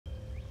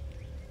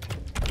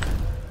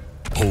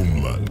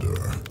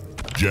Homelander,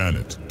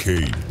 Janet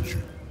Cage.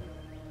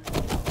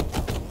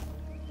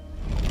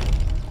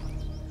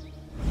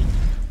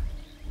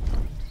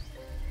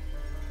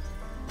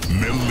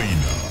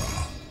 Melina,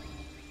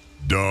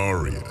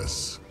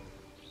 Darius.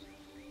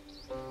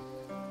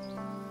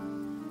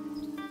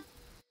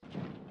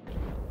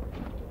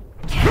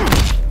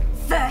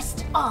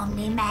 First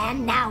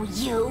Omni-Man, now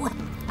you.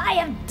 I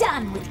am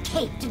done with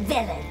caped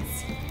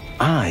villains.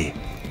 I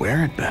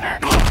wear it better.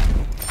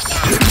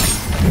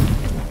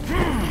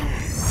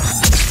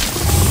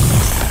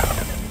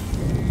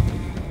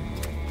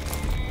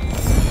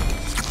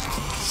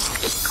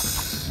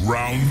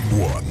 Round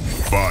one,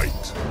 fight.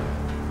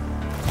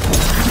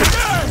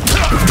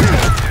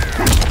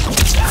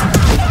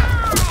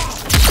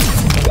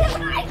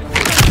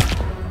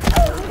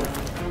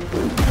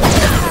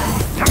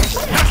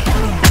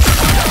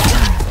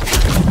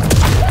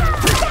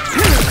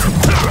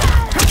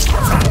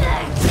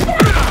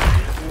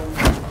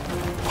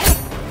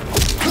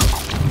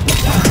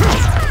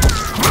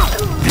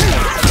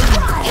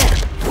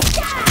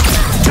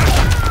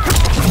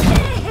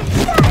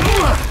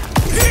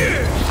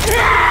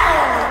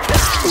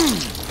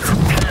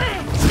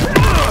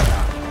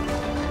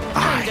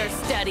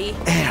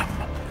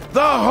 The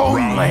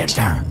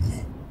Homelander!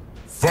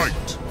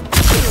 Fight!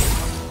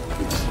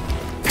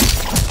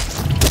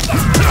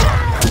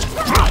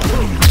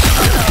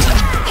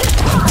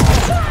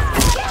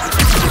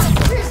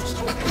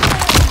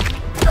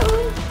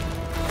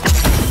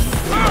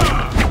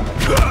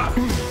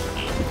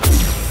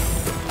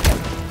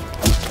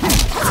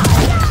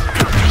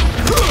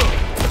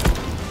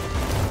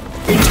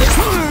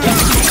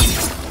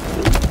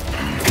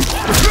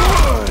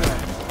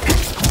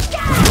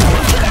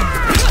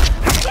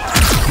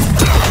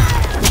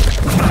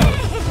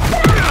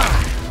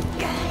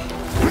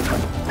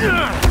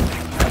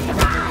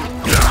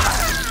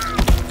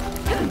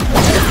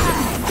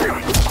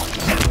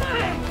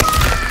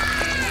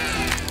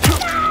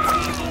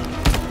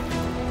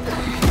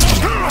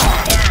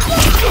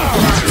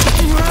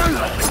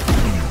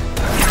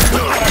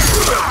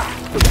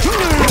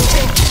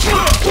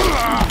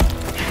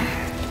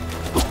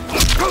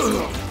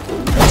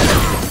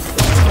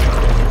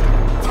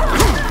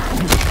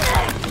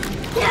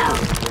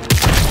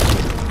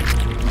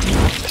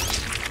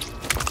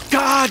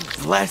 God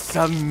bless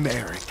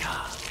America.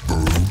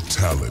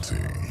 Brutality.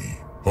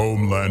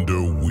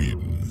 Homelander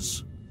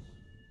wins.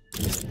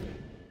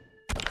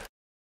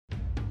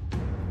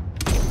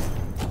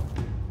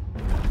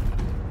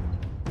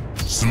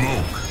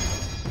 Smoke.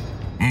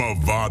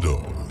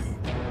 Movado.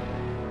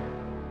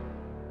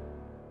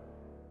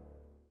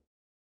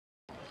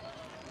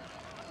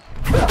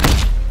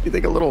 You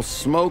think a little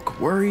smoke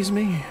worries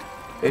me?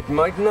 It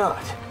might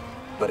not,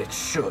 but it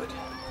should.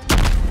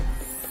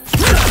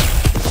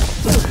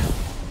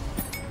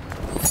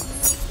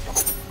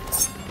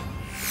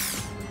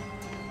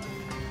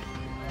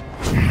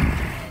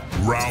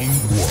 Round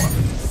one,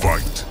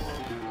 fight.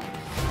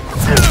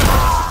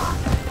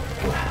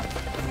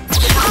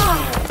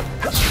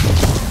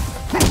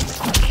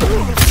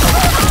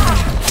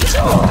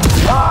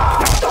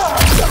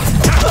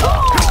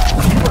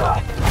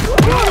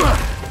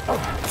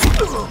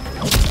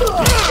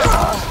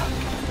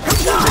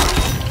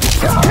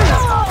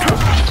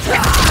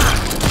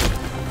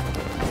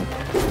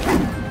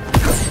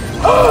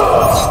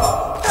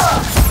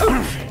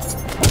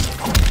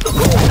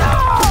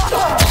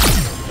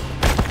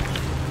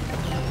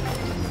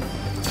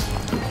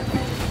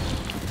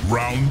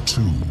 Round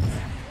two.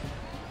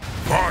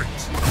 Fight!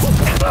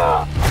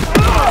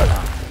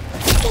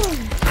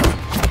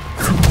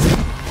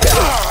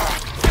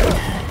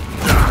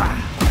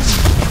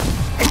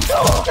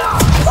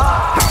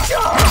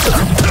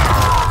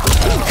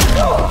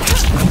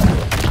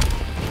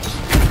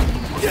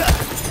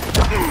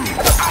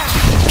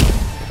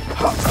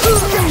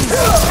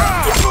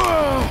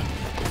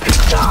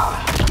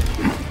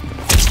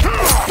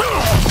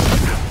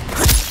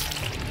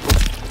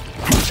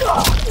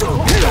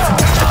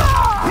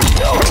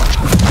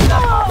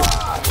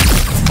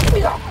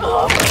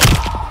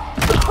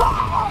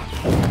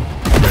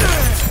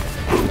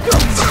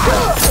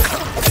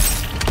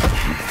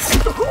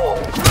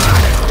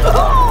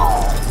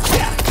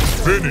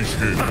 Finish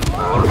him!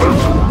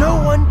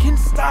 No one can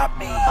stop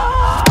me!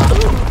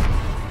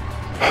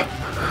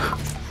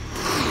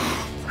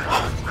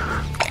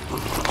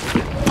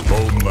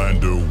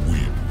 Homelander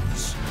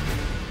wins.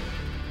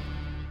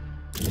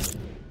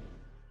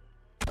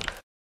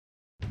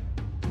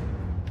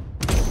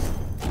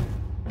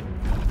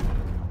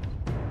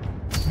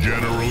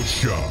 General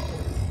Shao.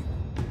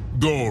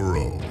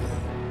 Goro.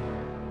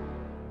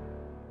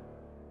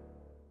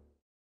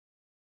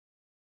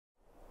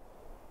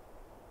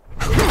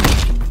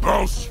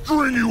 I'll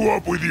string you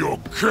up with your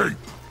cape!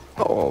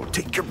 Oh,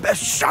 take your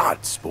best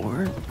shot,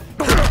 sport.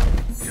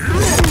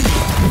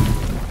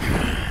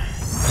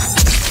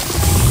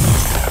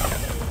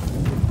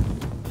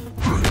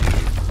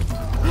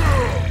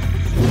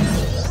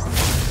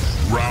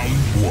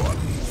 Round one,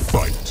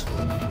 fight.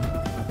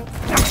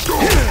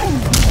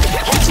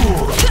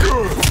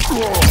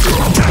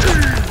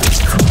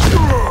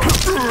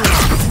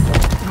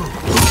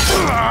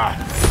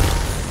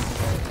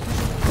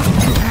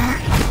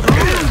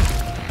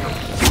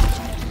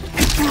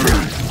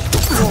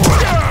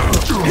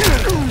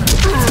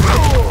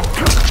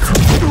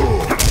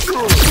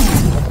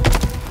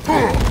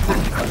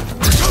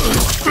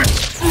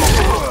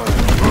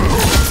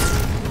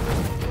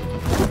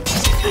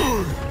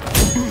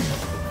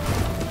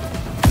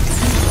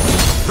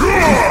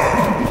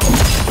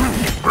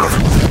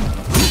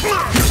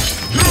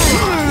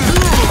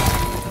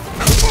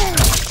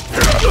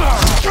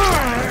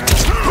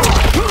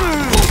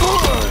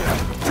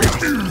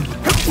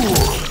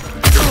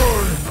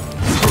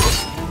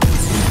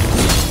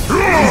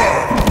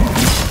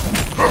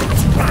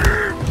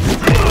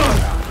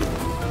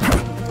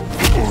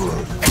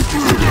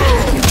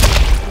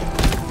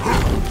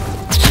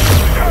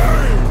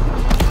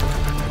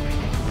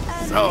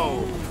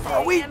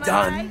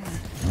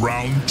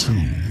 two.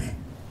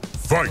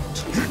 Fight!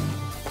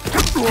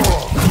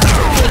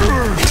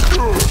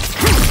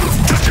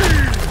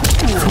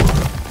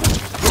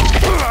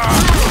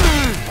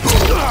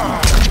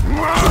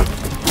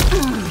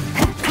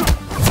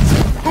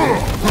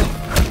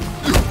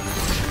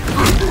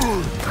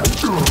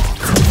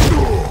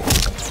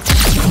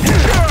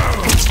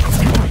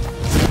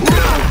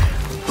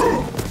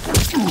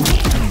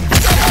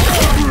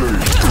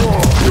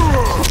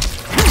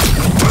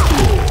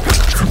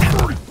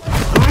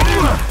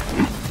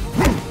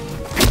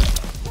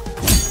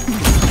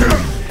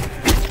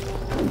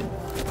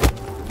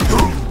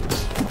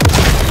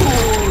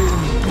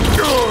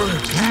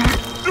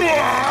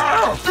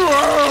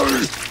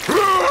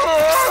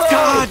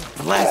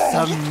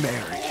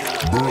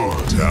 America.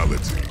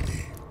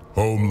 Brutality.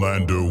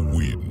 Homelander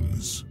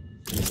wins.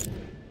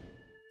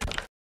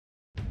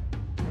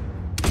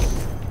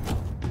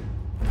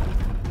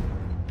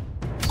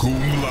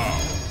 Kung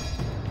Lao.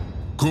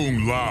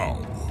 Kung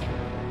Lao.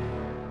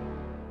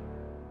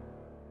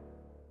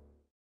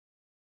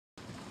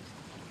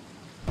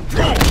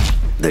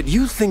 That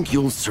you think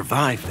you'll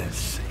survive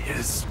this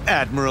is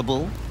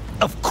admirable.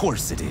 Of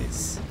course it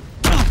is.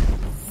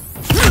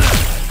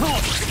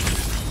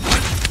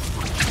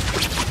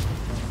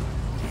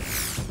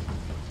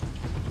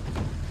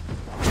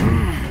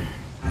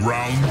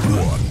 Round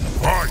one,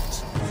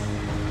 fight!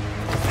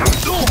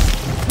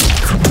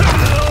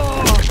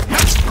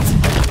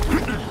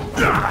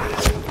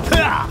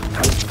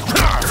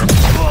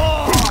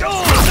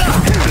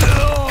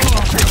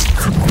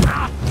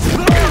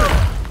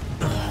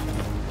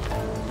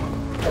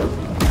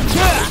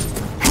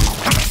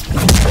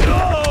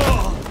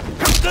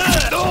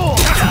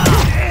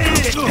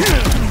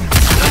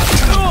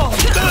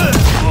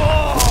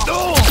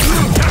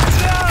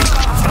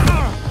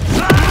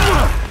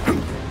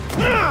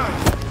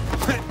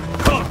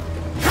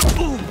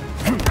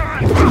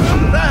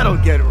 That'll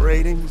get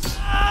ratings.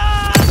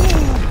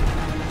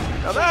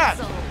 Now that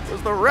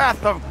was the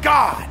wrath of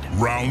God.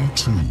 Round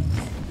two,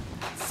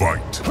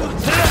 fight!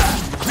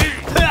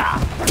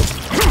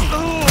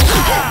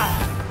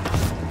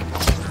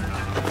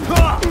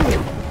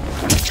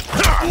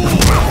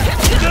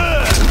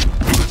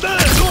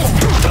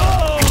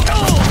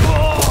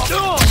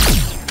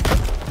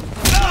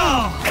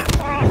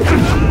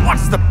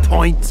 What's the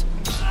point?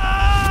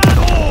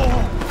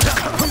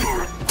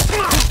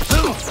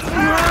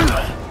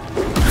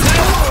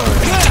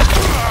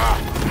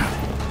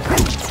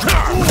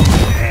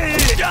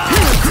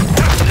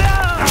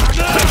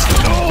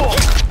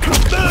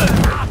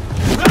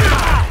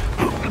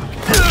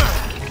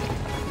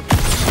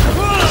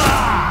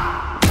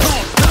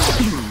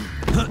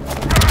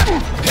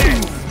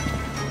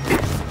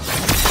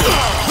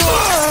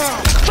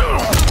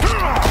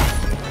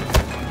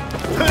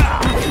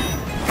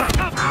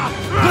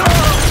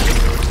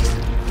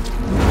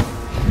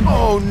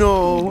 Oh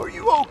no, are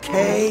you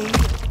okay?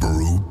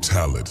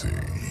 Brutality.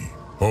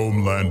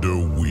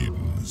 Homelander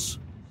wins.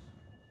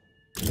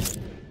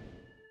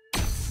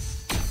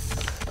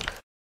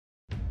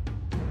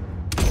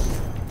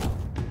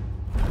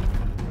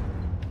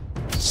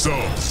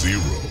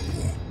 Sub-Zero.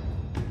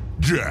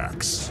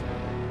 Jax.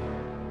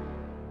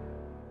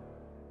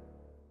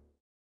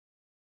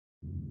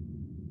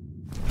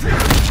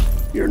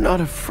 You're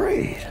not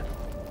afraid.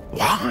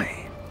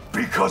 Why?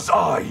 Because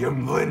I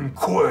am Lin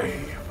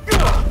Kuei.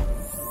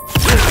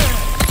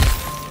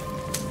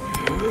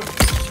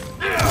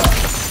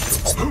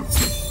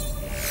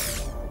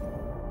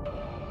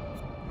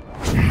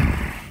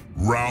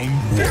 Round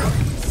one,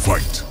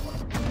 fight!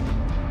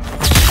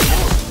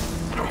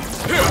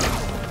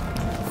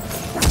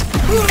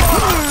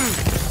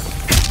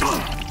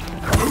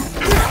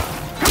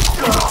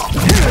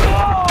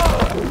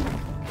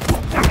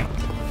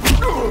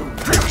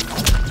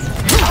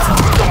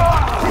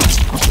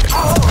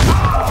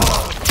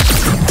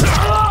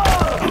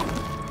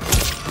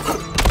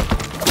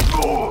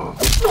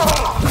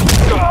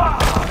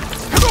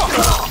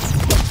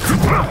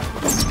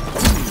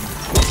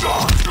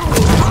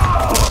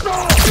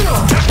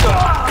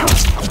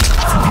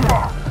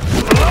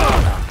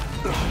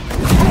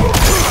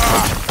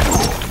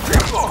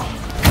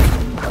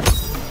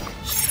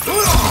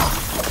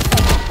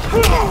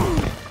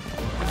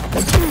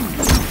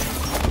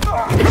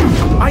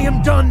 I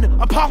am done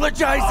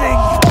apologizing!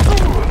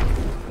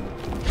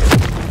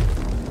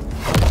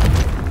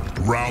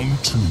 Round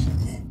two,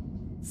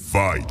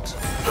 fight!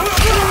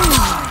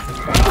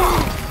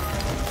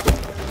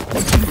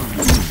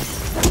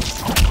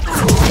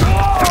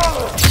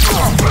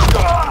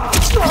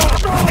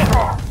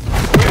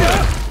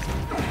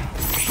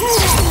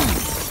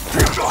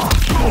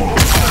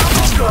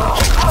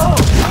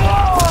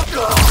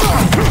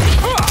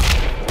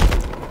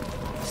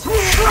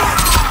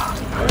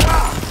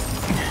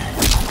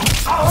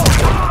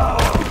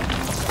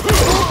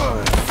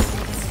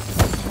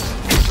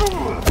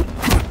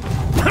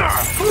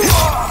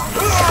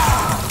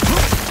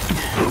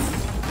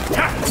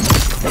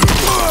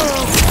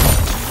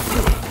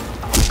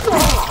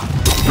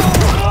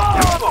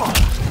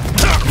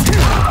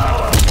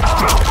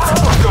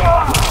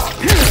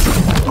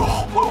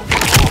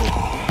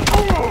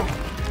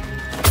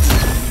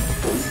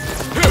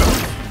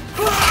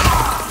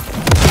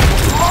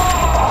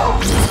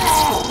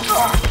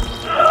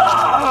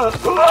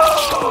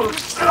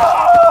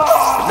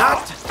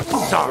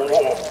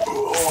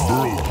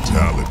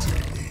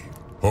 Brutality.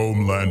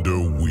 Homelander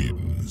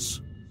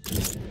wins.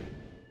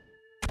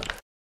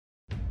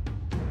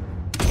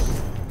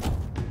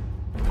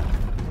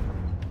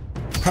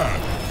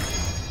 Panic.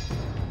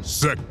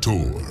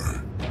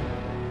 Sector.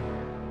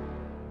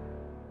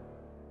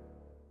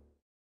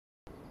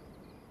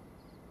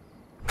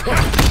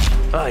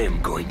 I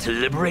am going to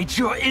liberate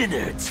your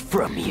innards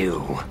from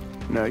you.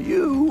 Now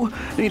you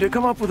need to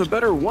come up with a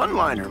better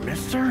one-liner,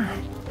 mister.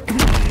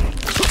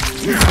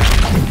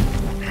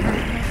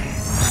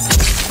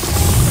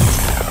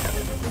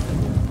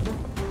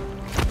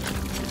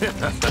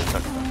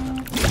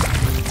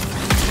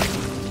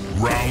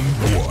 Round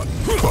 1,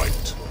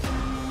 fight.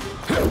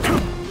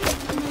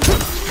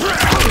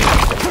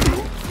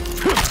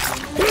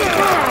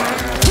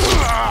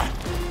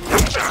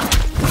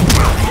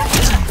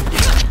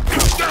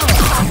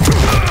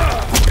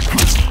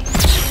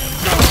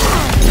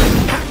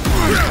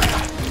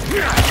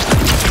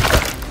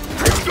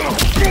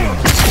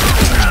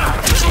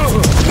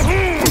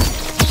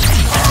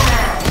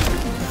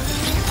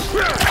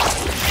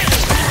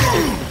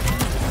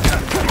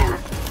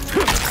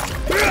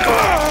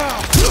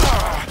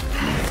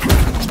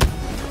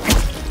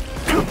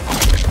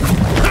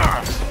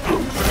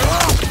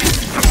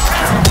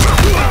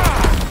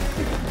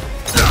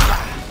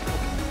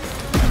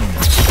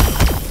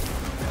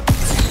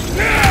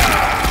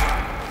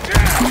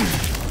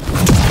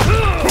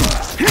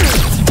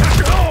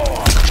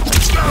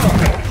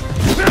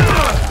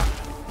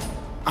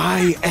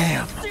 I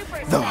am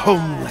the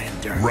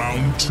Homelander.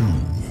 Round 2,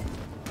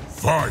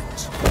 fight.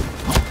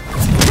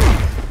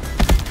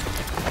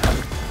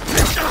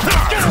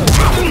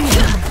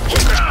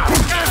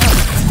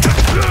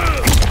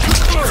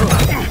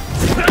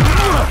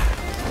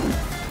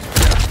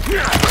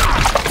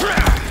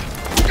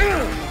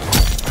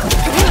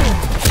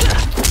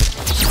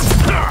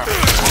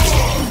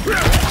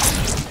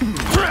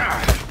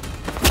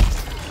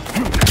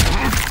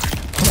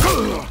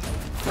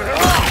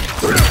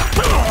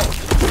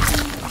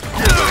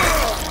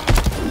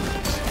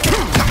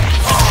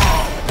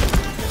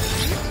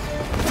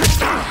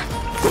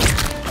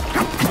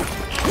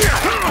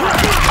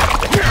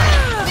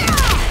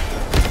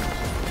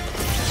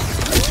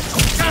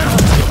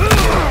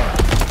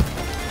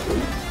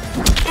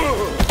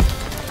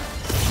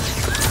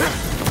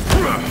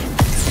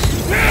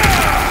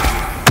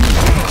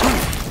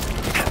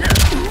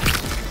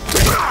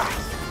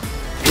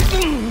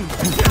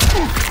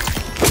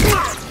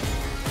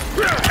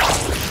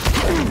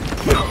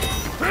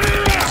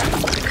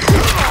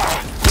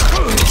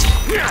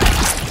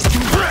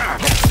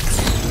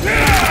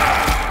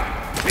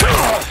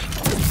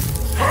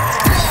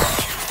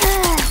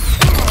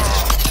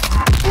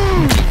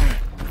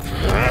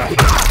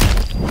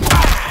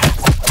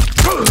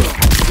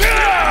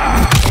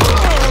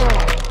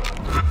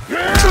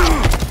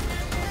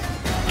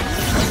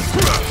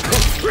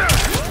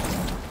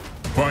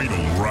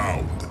 Final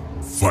round,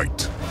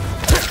 fight.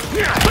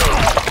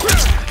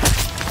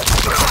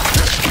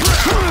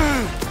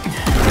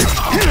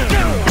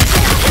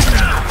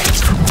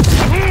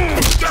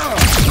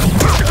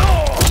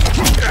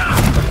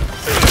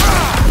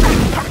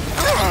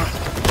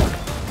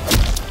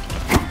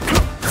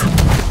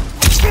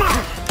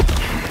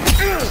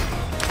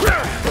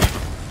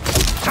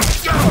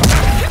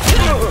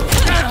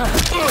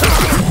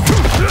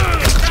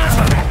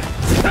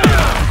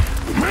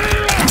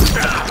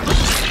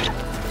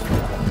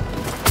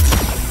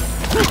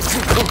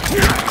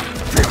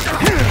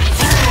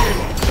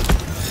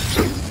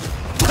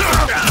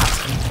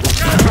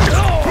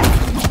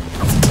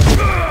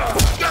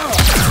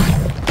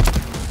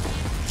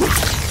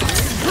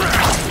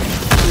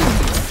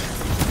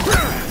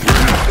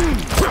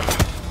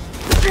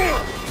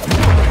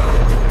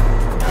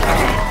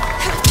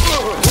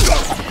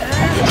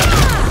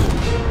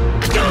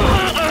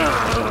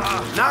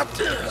 Not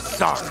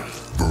sorry.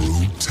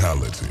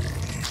 Brutality.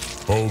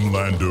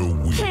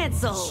 Homelander wins.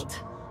 Cancelled.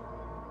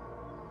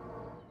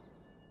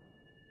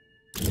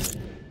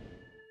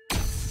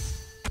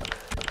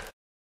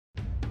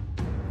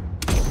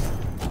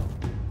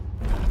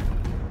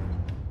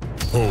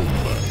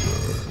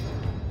 Homelander.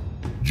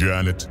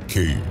 Janet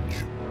Cage.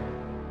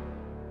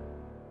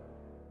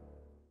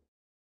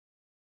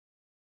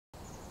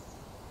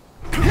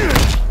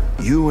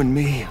 You and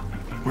me,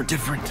 we're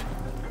different.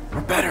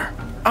 We're better.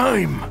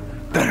 I'm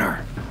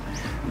better.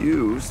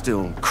 You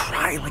still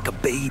cry like a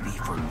baby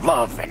for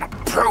love and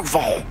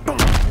approval.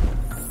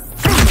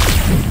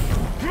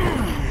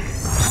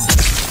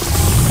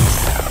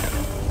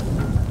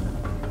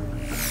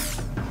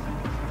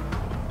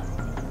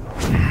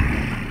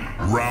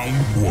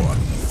 Round 1,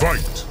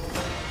 fight.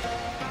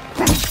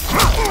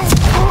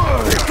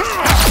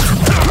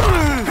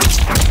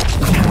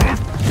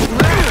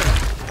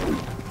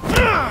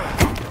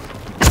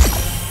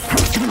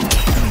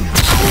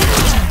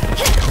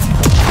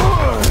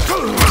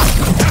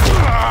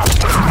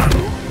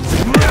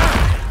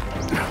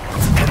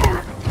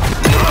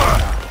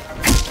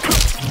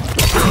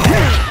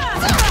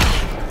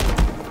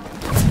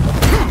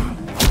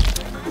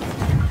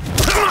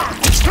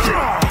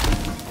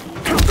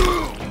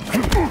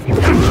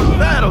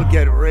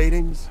 get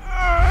ratings.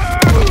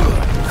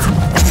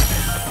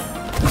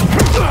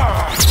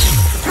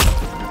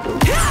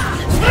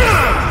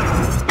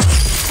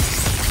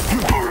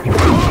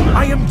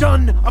 I am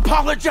done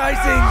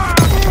apologizing!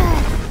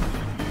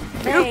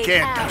 You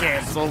can't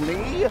cancel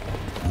me!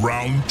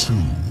 Round 2.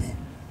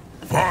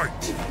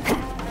 Fight!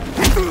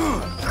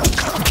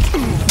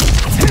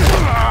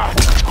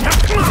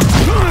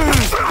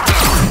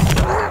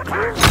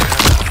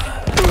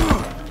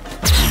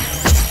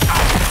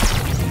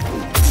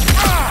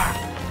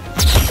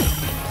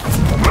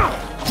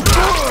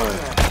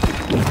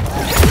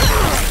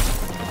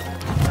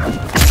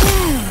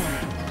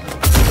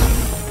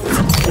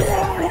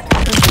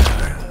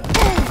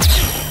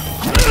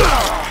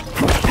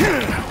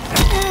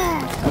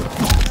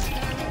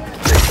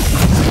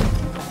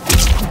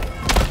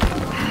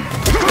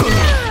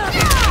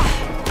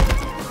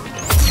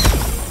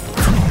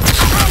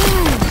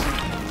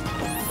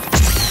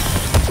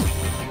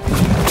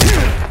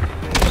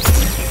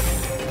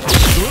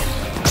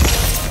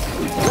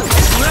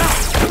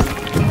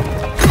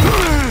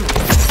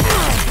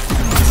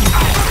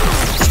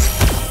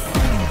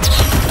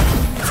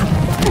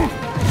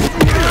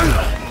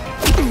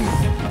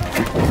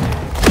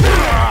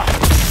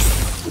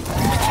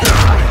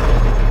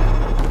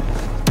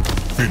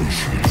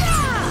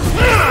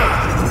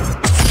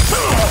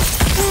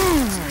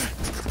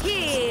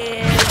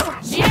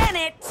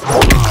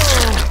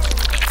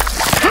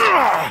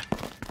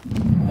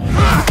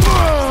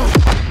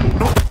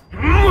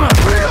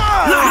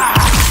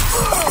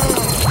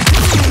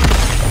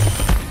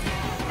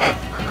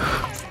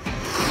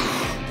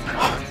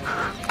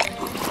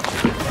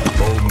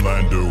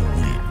 Homelander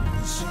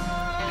wins.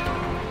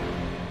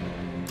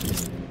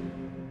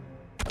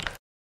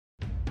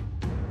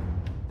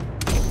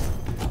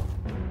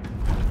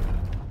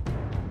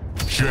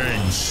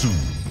 Shang Tsung.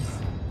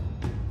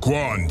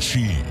 Quan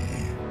Chi.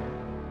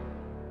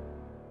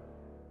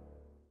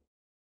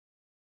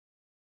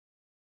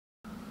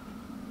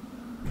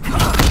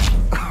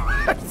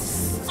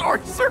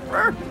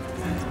 Sorcerer?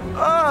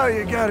 Oh,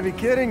 you gotta be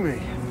kidding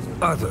me.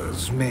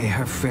 Others may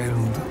have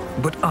failed,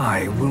 but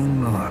I will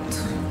not.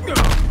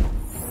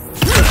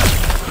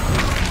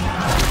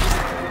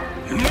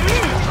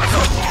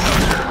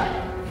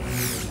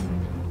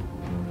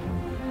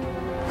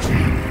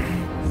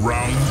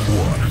 Round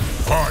 1.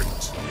 Fight!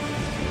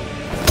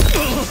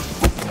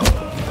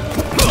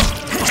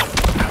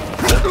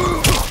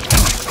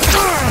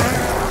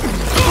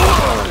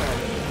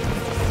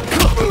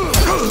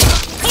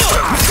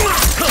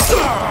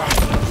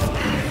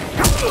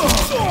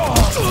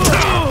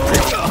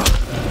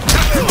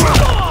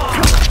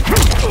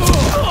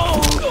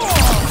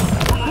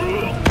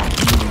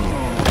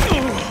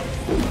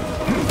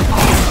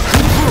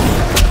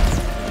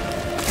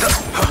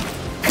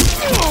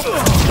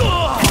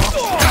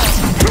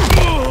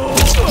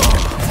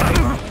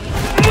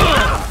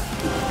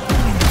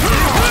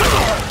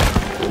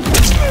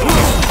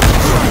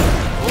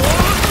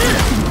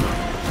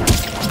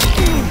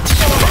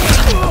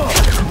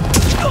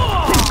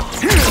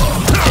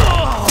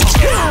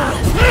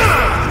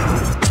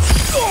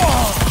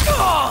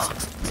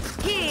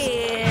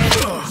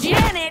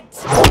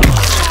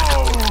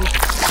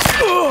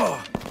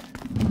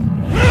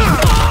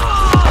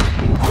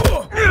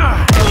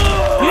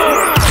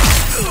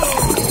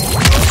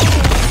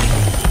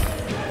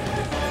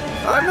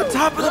 I'm the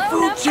top of the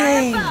food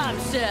chain!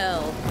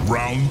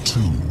 Round 2.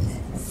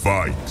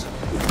 Fight!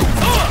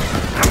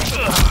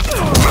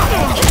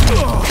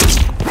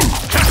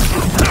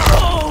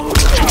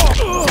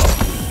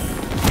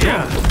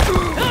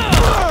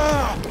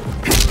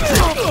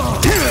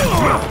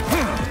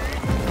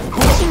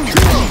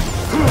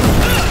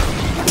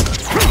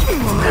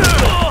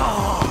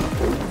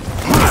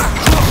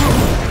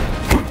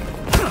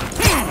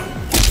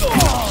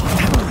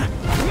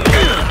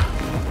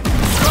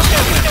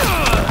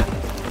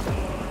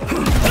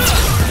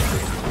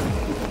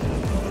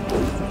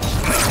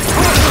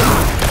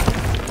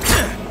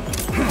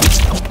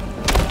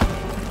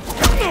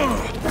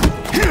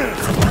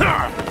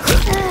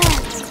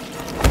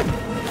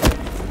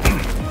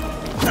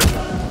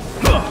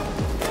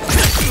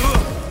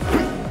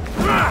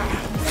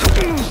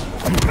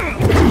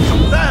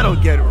 That'll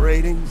get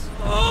ratings.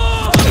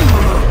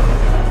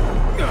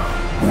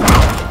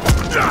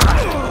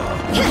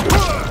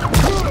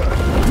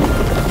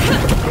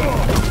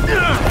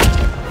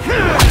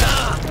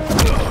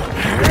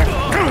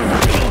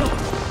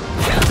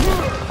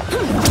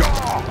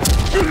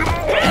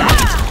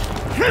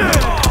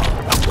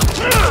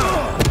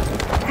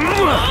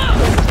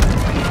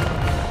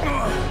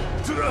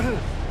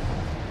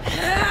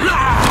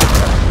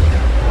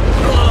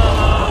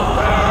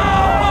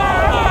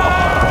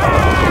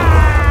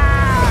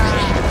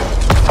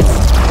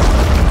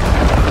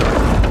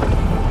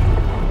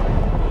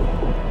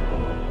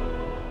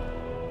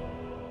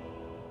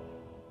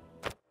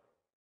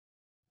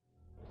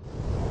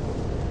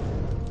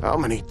 How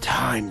many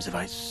times have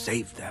I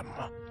saved them?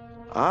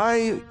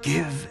 I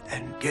give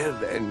and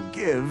give and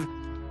give,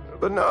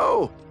 but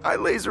no, I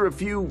laser a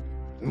few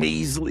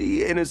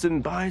measly,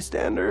 innocent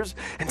bystanders,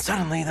 and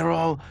suddenly they're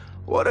all,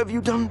 "What have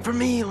you done for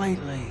me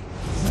lately?"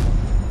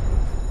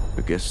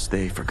 I guess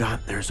they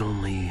forgot there's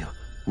only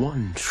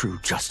one true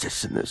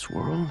justice in this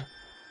world.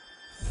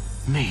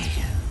 Me.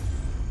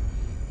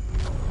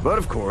 But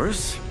of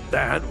course,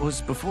 that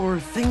was before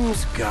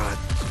things got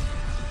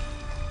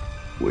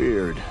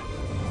weird.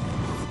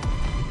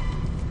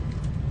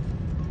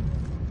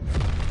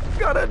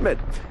 Gotta admit,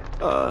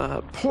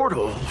 a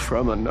portal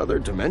from another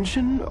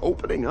dimension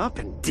opening up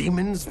and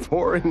demons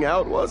pouring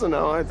out wasn't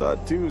how I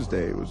thought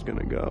Tuesday was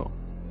gonna go.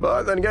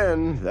 But then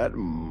again, that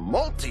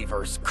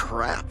multiverse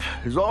crap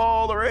is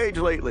all the rage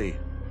lately,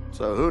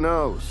 so who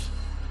knows?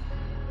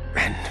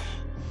 And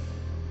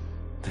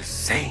the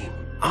same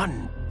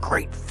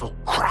ungrateful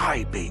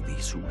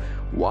crybabies who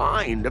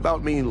whined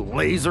about me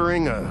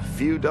lasering a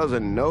few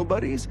dozen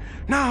nobodies,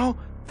 now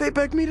they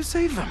beg me to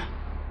save them.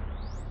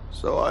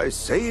 So I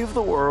save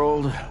the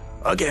world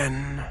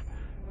again.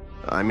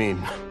 I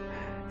mean,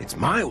 it's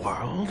my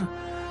world.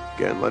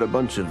 Can't let a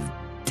bunch of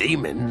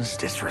demons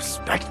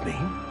disrespect me.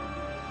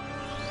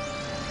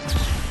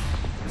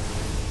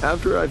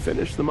 After I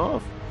finished them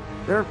off,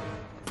 their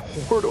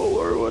portal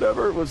or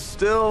whatever was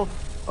still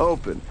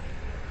open,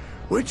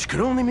 which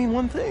could only mean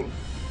one thing: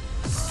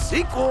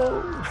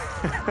 sequel.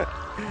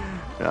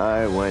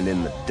 I went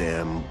in the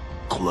damn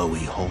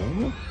glowy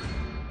hole,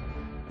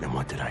 and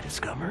what did I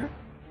discover?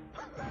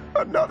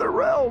 Another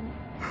realm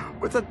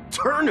with a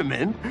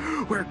tournament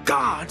where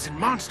gods and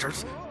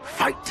monsters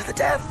fight to the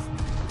death.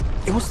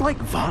 It was like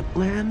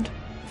Votland,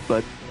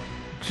 but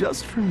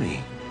just for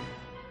me.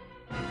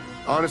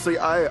 Honestly,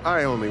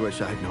 I only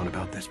wish I'd known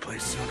about this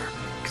place sooner,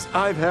 because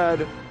I've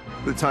had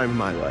the time of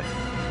my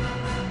life.